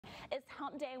It's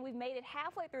hump day and we've made it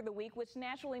halfway through the week, which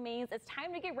naturally means it's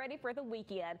time to get ready for the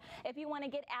weekend. If you want to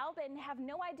get out and have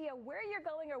no idea where you're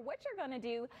going or what you're going to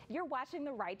do, you're watching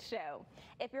the right show.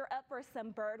 If you're up for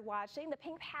some bird watching, the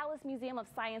Pink Palace Museum of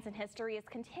Science and History is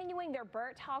continuing their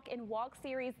Bird Talk and Walk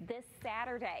series this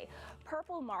Saturday.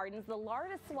 Purple martins, the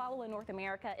largest swallow in North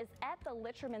America, is at the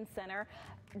Litcherman Center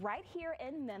right here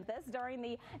in Memphis. During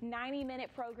the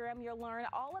 90-minute program, you'll learn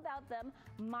all about them,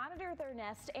 monitor their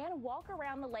nest, and walk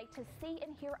around the lake to see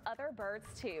and hear other birds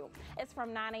too. It's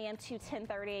from 9 a.m. to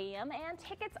 10:30 a.m. and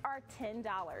tickets are $10.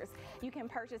 You can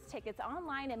purchase tickets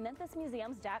online at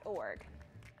memphismuseums.org.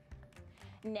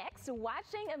 Next,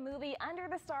 watching a movie under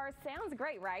the stars sounds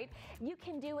great, right? You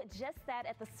can do just that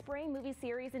at the Spring Movie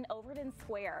Series in Overton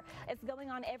Square. It's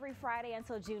going on every Friday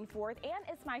until June 4th, and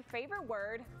it's my favorite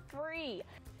word, free.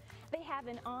 They have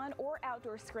an on or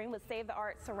outdoor screen with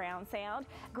save-the-art surround sound.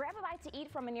 Grab a bite to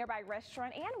eat from a nearby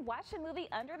restaurant and watch a movie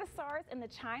under the stars in the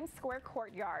Chimes Square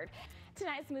courtyard.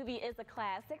 Tonight's movie is a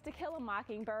classic, To Kill a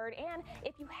Mockingbird, and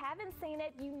if you haven't seen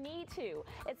it, you need to.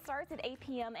 It starts at 8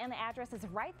 p.m. and the address is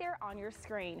right there on your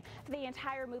screen. For the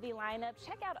entire movie lineup,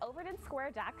 check out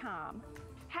overtonsquare.com.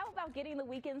 How about getting the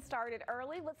weekend started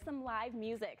early with some live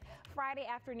music? Friday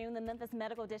afternoon, the Memphis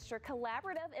Medical District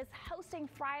Collaborative is hosting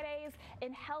Fridays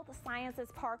in Health Sciences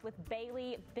Park with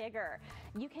Bailey Bigger.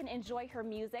 You can enjoy her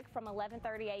music from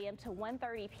 11:30 a.m. to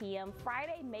 1:30 p.m.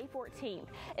 Friday, May 14th.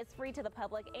 It's free to the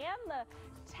public, and the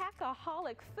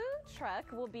Tacoholic food truck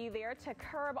will be there to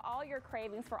curb all your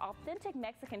cravings for authentic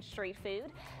Mexican street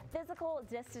food. Physical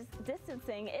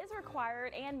distancing is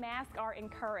required and masks are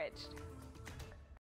encouraged.